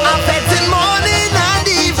 I'm fetting morning and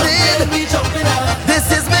evening.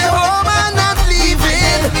 This is my home, I'm not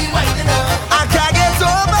leaving. I can't get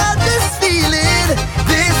over this feeling,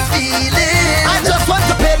 I just want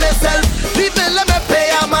to pay myself, people let me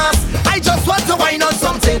pay a mass. I just want to wine on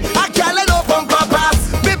something, I can't let no bumper pass.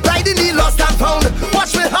 Me pride in the lost and found,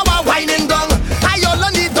 watch me how I whining down. I all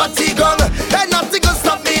need dirty gun, and nothing can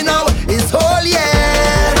stop me now. It's whole year,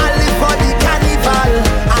 I live for the carnival,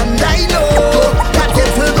 and I know that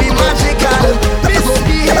it will be magical.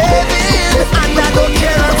 Misbehaving, and I don't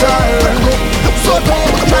care at all. So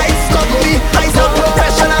don't try to stop me, I'm a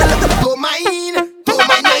professional. Don't mind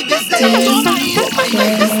my business. Don't mind my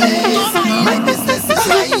business. My business is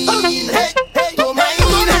mine. Hey, don't mind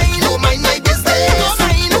my business.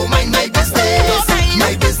 Don't mind my business.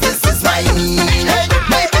 My business is mine. Hey,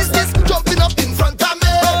 my business jumping up in front of me,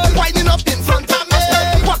 winding up in front of me,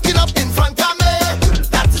 walking up in front of me.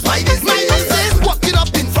 That is my business. My business walking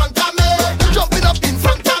up in front of me, jumping up in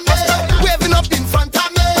front of me, waving up in front of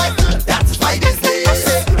me. That is my business.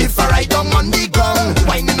 If I ride down on the ground,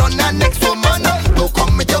 winding on the next woman, don't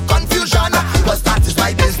come with your confusion, cause that is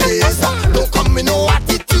my business. Don't come with no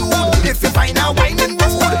attitude. If you find a whining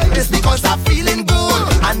mood, it's because I'm feeling good,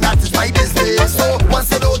 and that is my business. So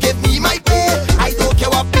once you don't give me my pay, I don't care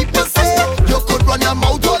what people say. You could run your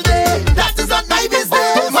mouth all day, that is not my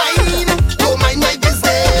business. Don't mind my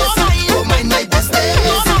business. Don't mind my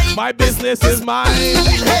business. My business is mine.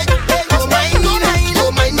 Hey, don't mind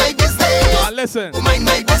my business. Now listen, Don't mind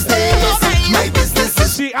my business. My business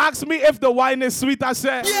is she asked me if the wine is sweet. I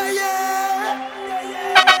said, yeah.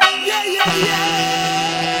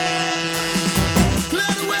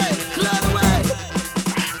 Clear the way.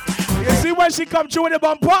 you see when she come through with the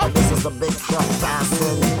bumper? This is a big truck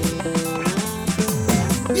passing.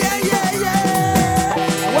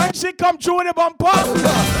 Yeah. When she come through with the bumper,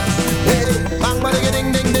 Hey, bang, bang,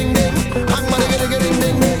 ding, ding, ding, ding. Bang, bang, ding,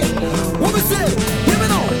 ding, ding. What we say? Give me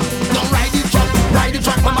now. Don't ride the truck,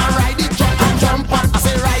 mama, ride the truck and jump on. I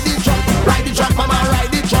say ride the truck, mama,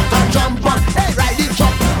 ride the truck and jump on. Hey, ride the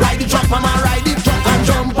truck, mama, ride the truck and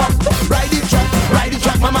jump on. Ride the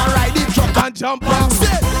truck, mama, ride the truck and jump up.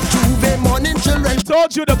 Say, Juve morning children.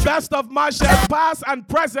 Told you the best of Machel, past and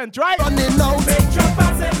present, right? Running out.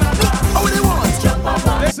 How they want?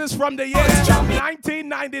 This is from the year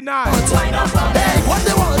 1999. Hey, what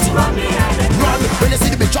they want? Run. When they see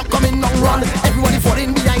the big truck coming down, run. Everybody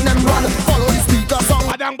falling behind and run. Follow the speaker song.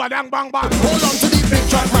 Badang, badang, bang, bang. Hold on to the big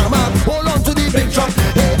truck, mama. Hold on to the big truck.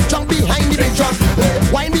 Hey, jump behind the big truck. Hey,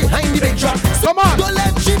 wine behind the big truck. Come on. Don't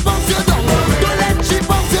let she bounce you down. Don't let she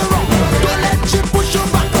bounce you wrong. Don't let she push you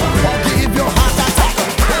back. Or give your heart attack.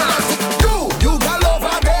 You got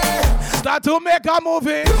over there. Start to make a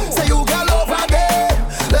movie. Say you got over there.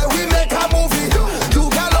 Let we make a movie. You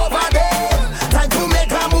got over there. Time to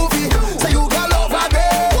make a movie. Say you got over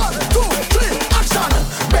there. 1, 2, 3, action.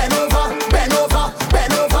 Bend over, bend over,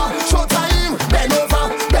 bend over. Show time. Bend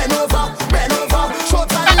over, bend over, bend over. Show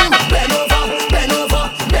time. Bend over, bend over,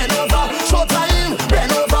 bend over. Show time.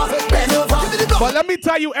 Bend over, bend over. But let me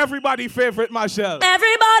tell you everybody's favorite Machel.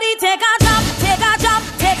 Everybody take a jump, take a jump,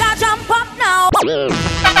 take a jump up now.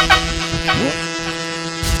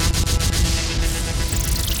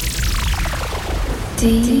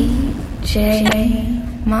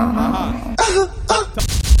 DJ Mama.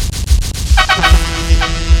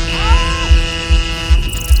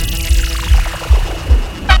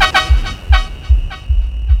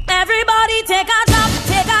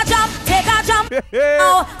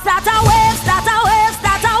 Oh, start a wave, start a wave,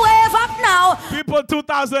 start a wave up now. People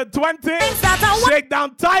 2020,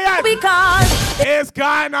 shakedown tired. Because it's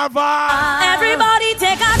carnival. Everybody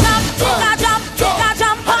take a jump, take a jump, take a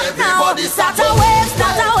jump up now. Start a wave,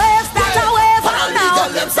 start a wave, start a wave up now.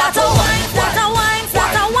 Start a wine, start a wine,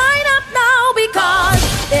 start a wine up now. Because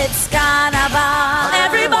it's carnival.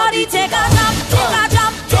 Everybody take a jump, take a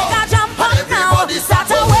jump, take a jump up now.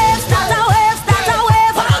 Start a wave, start a wave, start a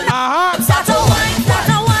wave up now. Start a wine, start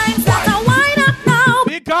a wine, start a wine up now.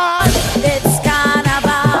 Because it's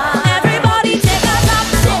carnival. Everybody take a jump,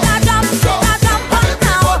 take a jump, take a jump up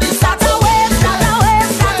now. Start a wave, start a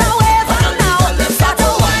wave, start a wave up now. Start a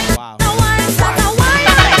wine, start a wine, start a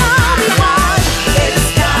wine up now. Because it's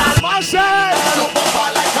carnival. Machel.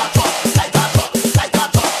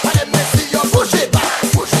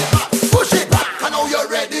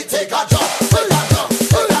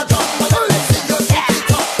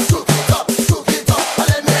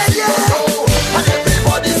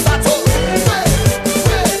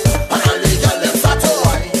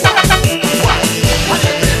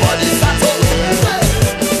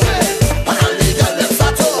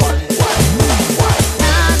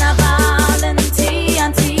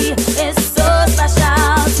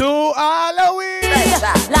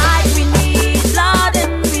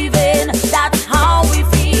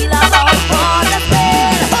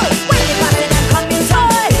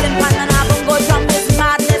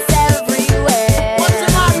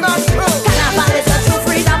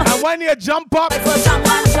 Jump up,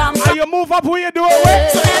 and you move up. Who you do it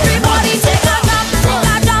with? So everybody take a jump, take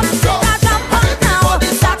a jump, take a jump up now.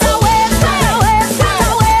 Start a wave, start a wave, start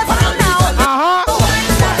a wave up now.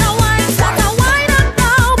 Start a wine, start a wine up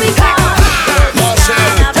now. Because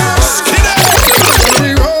when we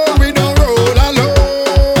roll, we don't roll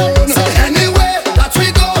alone. So anywhere that we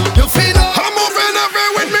go, you feel no. I'm moving every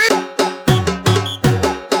with me.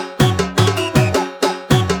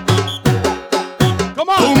 Come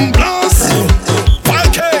on. Boom blast,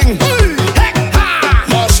 Viking.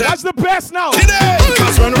 That's the best now.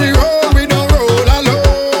 Cause when we roll, we don't roll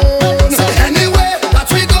alone. So anywhere that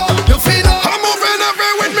we go, you feel no. I'm moving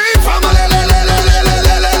every with me, family.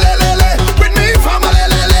 With me, family.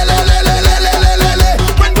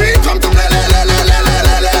 When we come to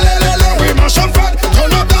we mash up front,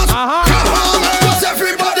 turn up dance. Cause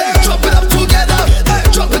everybody jumping up together,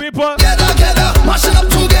 jumping People, together, mashing up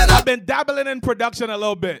together. I've been dabbling in production a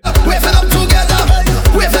little bit. Waving up together,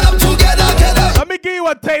 waving up together. Let me give you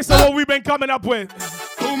a taste of what we've been coming up with.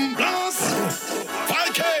 Boom blast,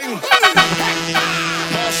 Viking,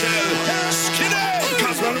 Machel, Skinny.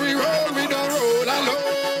 Cause when we roll, we don't roll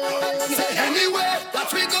alone. Say anywhere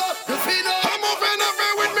that we go, you feel no. I'm moving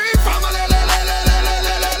every with me, family.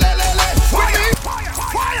 Fire,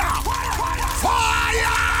 fire,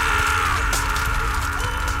 fire.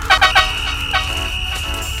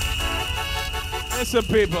 Listen,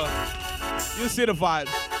 people, you see the vibe.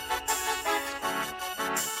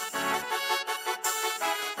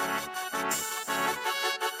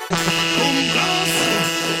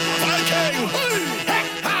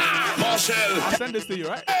 I'll send this to you,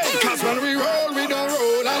 right? Cause when we roll, we don't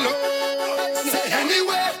roll alone. Say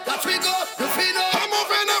anywhere that we go, you feel no. I'm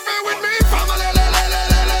moving every with me, family.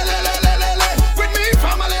 With me,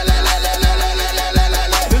 family.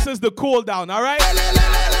 This is the cool down, all right?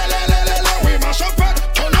 We mash up and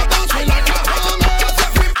turn up dance, we like a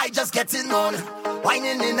hammer. I just getting on,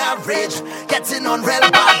 whining in average, getting on real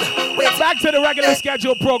bad. Wait, back to the regular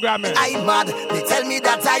schedule programming. I'm mad, they tell me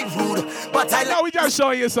that I rude, but I no, we just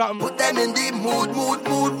showing you something. Put them in the mood.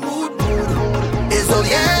 It's all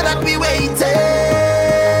yeah that we waited.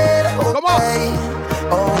 Oh, come on.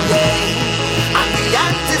 Oh yeah, and we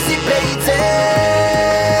anticipated.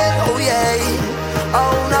 Oh yeah,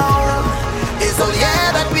 oh no, it's all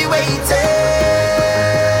yeah that we waited.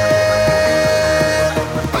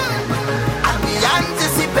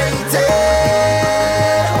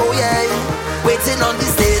 Waiting on the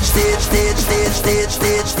stage.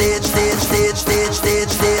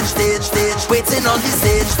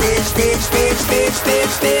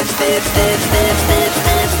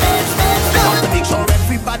 Want to make sure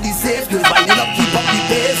everybody's safe. You're winding up, keep up the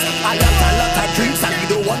pace. A lot of drinks and we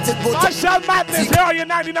don't want it. Machel Madness, here are your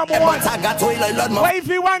 90 number one.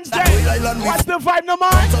 Wavy Wednesday. What's the vibe, no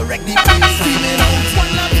man? Screaming out,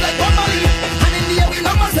 one love like Bobby. And in the air we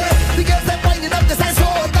number say, the girls that winding up the size so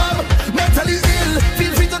dumb. Mentally ill,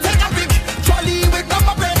 feel free to take a pic. Trolley with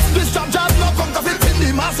number plates. This job no come to fit in the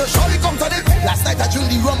master. Surely come to it. Last night I drink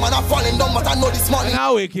the rum and I'm falling down, but I know this morning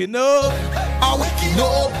I'm waking up.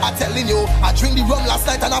 I'm telling you, I drink the rum last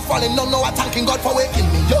night and I'm falling down. Now I'm thanking God for waking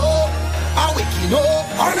me up. I'm waking up.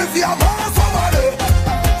 And if you're more somebody,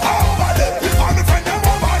 over there. If all the friends them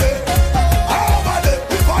over there, over there.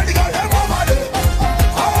 If all the girls them over there,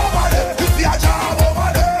 over there. If you're job over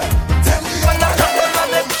there, tell me over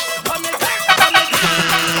there.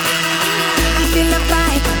 I feel the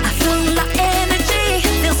vibe, I feel the energy,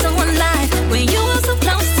 feel so alive when you are so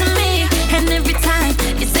close to me. And every time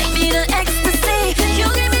you take me to ecstasy, you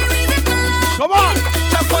give me reason to love. Come on.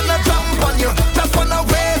 Just wanna jump on you, just wanna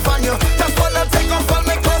wave on you, just wanna take off all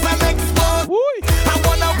my clothes and expose. I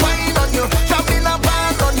wanna wine on you, jump in a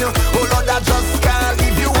band on you. Oh Lord, I just can't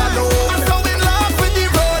leave you alone. I'm so in love with the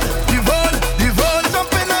road, the road, the road.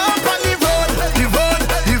 Jumping up on the road, the road,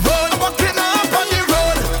 the road. Walking up on the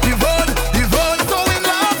road, the road, the road. So in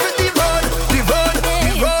love with the road, the road,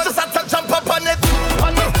 the road. Just have to jump up on it,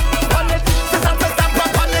 on it, on it. Just have to stamp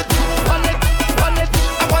up on it, on it, on it.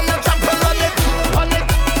 I wanna trample on it, on it,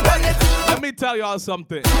 on it. Let me tell y'all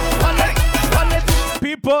something. On it, on it.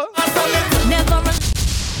 People, Never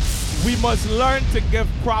we must learn to give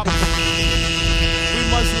props. We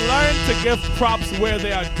must learn to give props where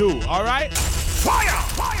they are due, all right? Fire,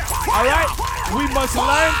 fire, fire. All right? We must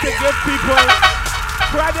learn to give people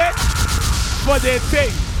credit for their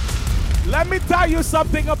thing. Let me tell you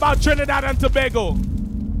something about Trinidad and Tobago.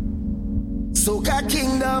 Soca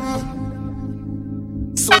Kingdom,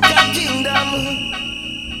 Soca Kingdom,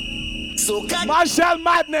 Soca Machel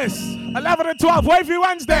Madness, 11 and 12, Wavy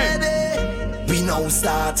Wednesday. We now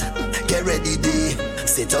start, get ready day.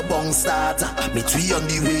 Set a bong start, meet we on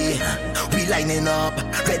the way. We lining up,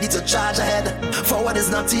 ready to charge ahead. Forward is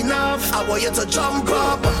not enough, I want you to jump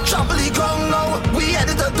up. Trample the ground now, we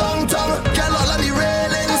headed to downtown. Get all on the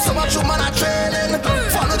railing, so much woman are trailing.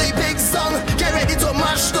 Follow the big song, get ready to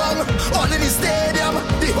mash down. All in the stadium,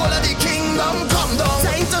 the whole of the kingdom come down.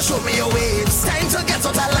 Time to show me your waves, time to get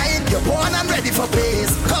out of line. You're born and ready for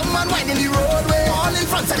pace. Come and wind in the roadway, all in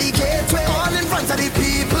front of the gateway, all in front of the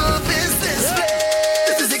people business day.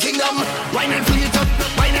 This is the kingdom. Wine and free it up,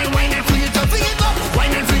 wine and free it up, free it up,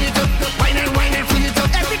 wine and free it up, wine and free it up.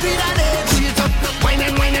 Every beat and age, free it up, wine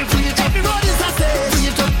and free it up. Every road is a stage, free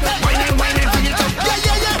it up, wine and free it up. Yeah,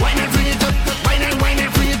 yeah, yeah. Wine and free it up, wine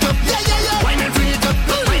and free it up. Yeah, yeah, yeah. Wine and free it up,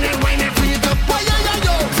 wine and free it up. Why, yeah, yeah,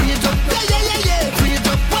 yo, free it up. Yeah, yeah, yeah, yeah, free it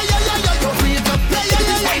up. Why, yeah, yeah, yeah, yo, free it up. Yeah, yeah,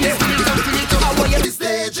 yeah, wine and free it up, free it up. I want you. The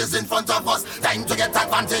stage is in front of us. Time to get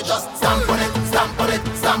advantageous. Stamp on it, stamp on it,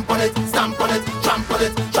 stamp on it, stamp on it. Trample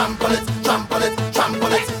it, trample it, trample it,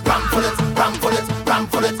 trample it, trample it, trample it,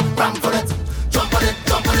 trample it, trample it. Jump on it,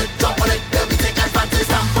 jump on it, jump on it. Let me take advantage.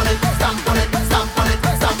 Stamp on it, stamp on it, stamp on it,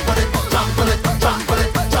 stamp on it. Trample it, trample it,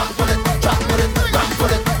 trample it, trample it,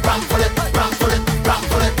 trample it, trample it, trample it,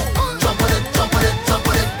 trample it. Jump on it, jump on it, jump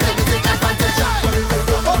on it. Let me take advantage.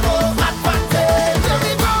 Oh, oh, advantage. Here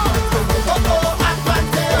we go. Oh, oh,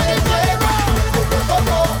 advantage. Oh,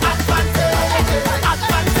 oh, advantage.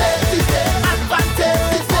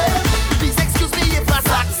 Advantage. Please excuse me if I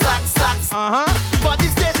slack. But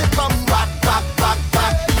this day they come back.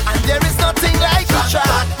 And there is nothing like a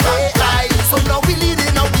track. So now we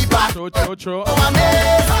leading out the back. True. Oh,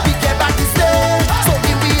 amazed. We get back to stage. So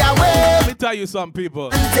here we are way. Let me tell you something, people.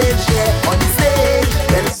 On the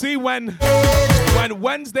stage. See when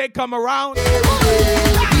Wednesday come around,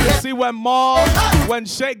 see when Mall, when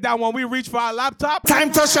Shakedown, when we reach for our laptop.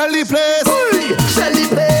 Time to Shelly place. Shelly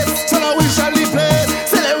place. So now we Shelly place.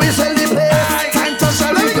 Say we Shelly place. Time to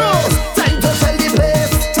Shelly place. Time to Shelly place.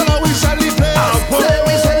 So now we Shelly place. Say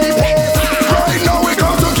we Shelly place. Right now we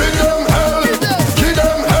come to Kingdom Hell.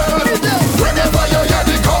 Kingdom Hell. Whenever you hear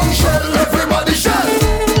the gong shell, everybody shell.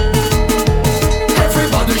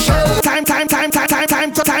 Everybody shell.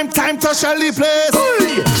 Time to Shelly place.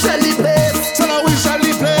 Shelly place. So now we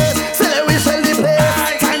Shelly place. Say we Shelly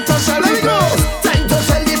place. Time to Shelly place. Time to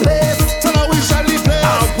Shelly place. So now we Shelly place.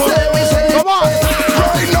 Say we Shelly Come on.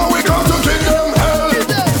 Right now we come to Kingdom Hell.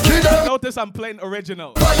 Kingdom. Notice I'm playing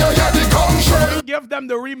original. Whenever you hear the gong shell. You give them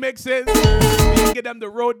the remixes, you give them the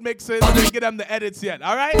road mixes, you give them the edits yet,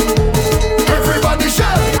 all right? Everybody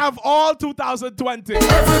shell. We have all 2020.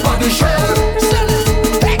 Everybody shell.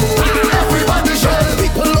 Everybody shell.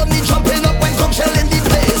 People only jumping up when come shell in the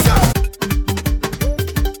place.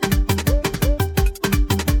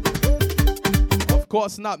 Of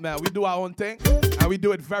course not, man. We do our own thing, and we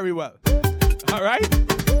do it very well. All right?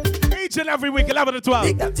 Each and every week, 11 to 12.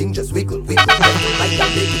 Make that thing just wiggle. Like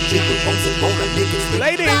that, make it jiggle. Bounce it more and make it swing.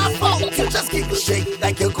 Ladies. You just keep shake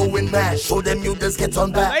like you're going mad. Show them you just get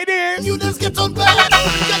on back. Ladies. You just get on back. You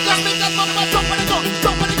just make that bumper jump on the go.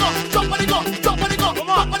 Jump on the go. Jump on the go. Jump on the go. Come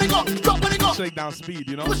on. Jump on the go. Jump on the go. shakedown speed,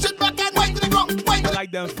 you know? Push it back and wind to the ground, wind I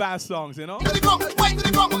like them fast songs, you know? to the ground, wind to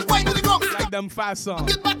the ground, wind to the ground. I like them fast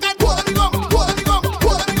songs. Get back and pull on the ground, pull on the ground,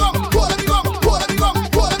 pull on the ground, pull on the ground, pull on the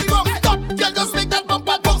ground, pull on the ground. Stop, girl, just make that bump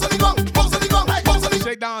and bounce on the ground, bounce on the ground, bounce on the ground.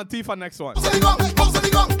 Shake down Tifa next one. Bounce on the ground, bounce on the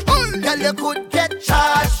ground. Girl, you could get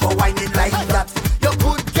charged for whining like that. You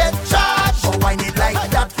could get charged for whining like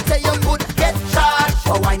that. Say you could get charged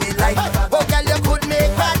for whining like that. Oh, girl, you could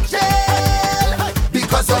make a jail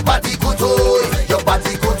because your body good, oh, your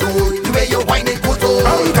body good, oh. The way you whining good, oh.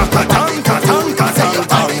 Say your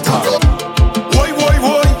body good, oh. Boy, boy,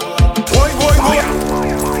 boy. Boy, boy, boy.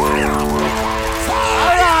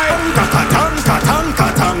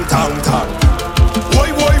 Boy,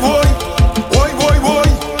 boy, boy. Boy, boy, boy.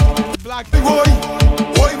 Black Boy,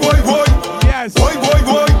 boy, boy, boy. Yes. Boy, boy,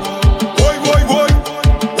 boy. Boy, boy, boy.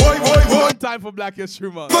 Boy, boy, boy. One time for Black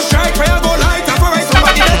History Month. Go strike, fire, go light, operate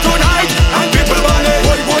somebody there tonight. And people balling,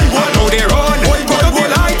 Boy, boy, boy. know they run. Boy, boy, Put up the boy.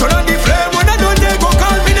 light, turn on the flame. When I done, they go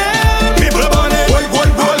call me name. People balling, Boy, boy,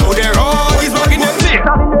 boy. know they run. He's walking them sick.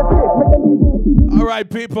 All right,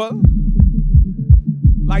 people.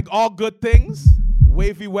 Like all good things,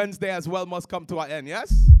 Wavy Wednesday as well must come to an end,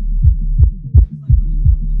 yes?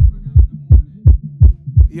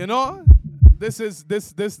 You know, this this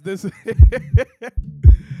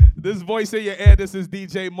voice in your ear, this is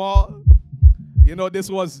DJ Mall. You know, this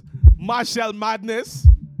was Machel Madness.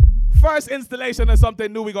 First installation of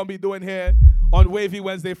something new we're going to be doing here on Wavy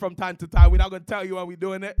Wednesday from time to time. We're not going to tell you when we're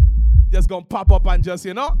doing it. Just going to pop up and just,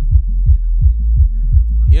 you know,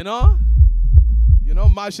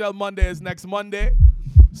 Machel Monday is next Monday.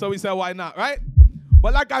 So we said, why not, right?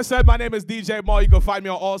 But like I said, my name is DJ Mall. You can find me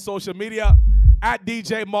on all social media at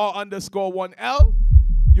DJ Mall_1L.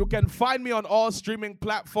 You can find me on all streaming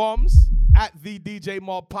platforms at the DJ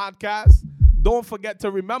Mall Podcast. Don't forget to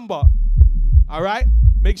remember, all right?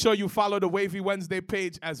 Make sure you follow the Wavy Wednesday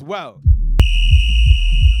page as well.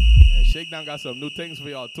 Yeah, Shakedown got some new things for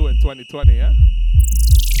y'all too in 2020, yeah?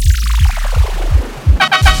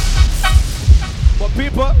 But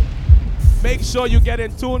people, make sure you get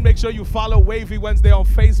in tune. Make sure you follow Wavy Wednesday on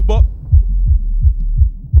Facebook.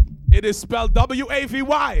 It is spelled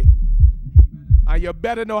W-A-V-Y. And you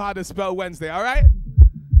better know how to spell Wednesday, all right?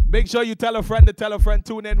 Make sure you tell a friend to tell a friend.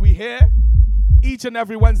 Tune in. We here each and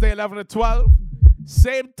every Wednesday, 11 to 12.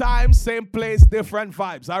 Same time, same place, different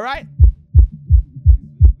vibes, all right?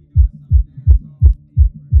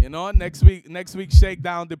 You know, next week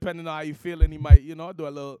Shakedown, depending on how you feeling, he might, you know, do a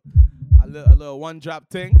little one-drop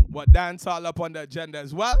thing. But dance all up on the agenda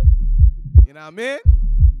as well. You know what I mean?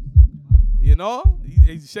 You know,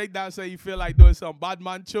 Shakedown say you feel like doing some bad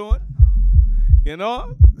man tune. You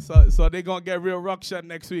know? So they gonna get real ruction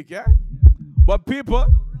next week, yeah? But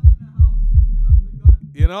people,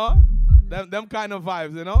 you know, them kind of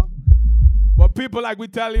vibes, you know? But people, like we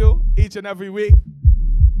tell you each and every week,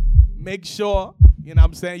 make sure, you know what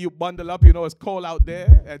I'm saying, you bundle up. You know it's cold out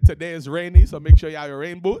there, and today is rainy, so make sure you have your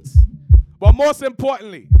rain boots. But most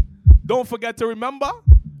importantly, don't forget to remember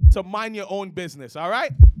to mind your own business, all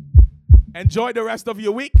right? Enjoy the rest of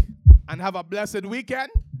your week, and have a blessed weekend.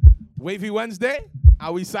 Wavy Wednesday,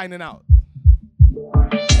 and we signing out.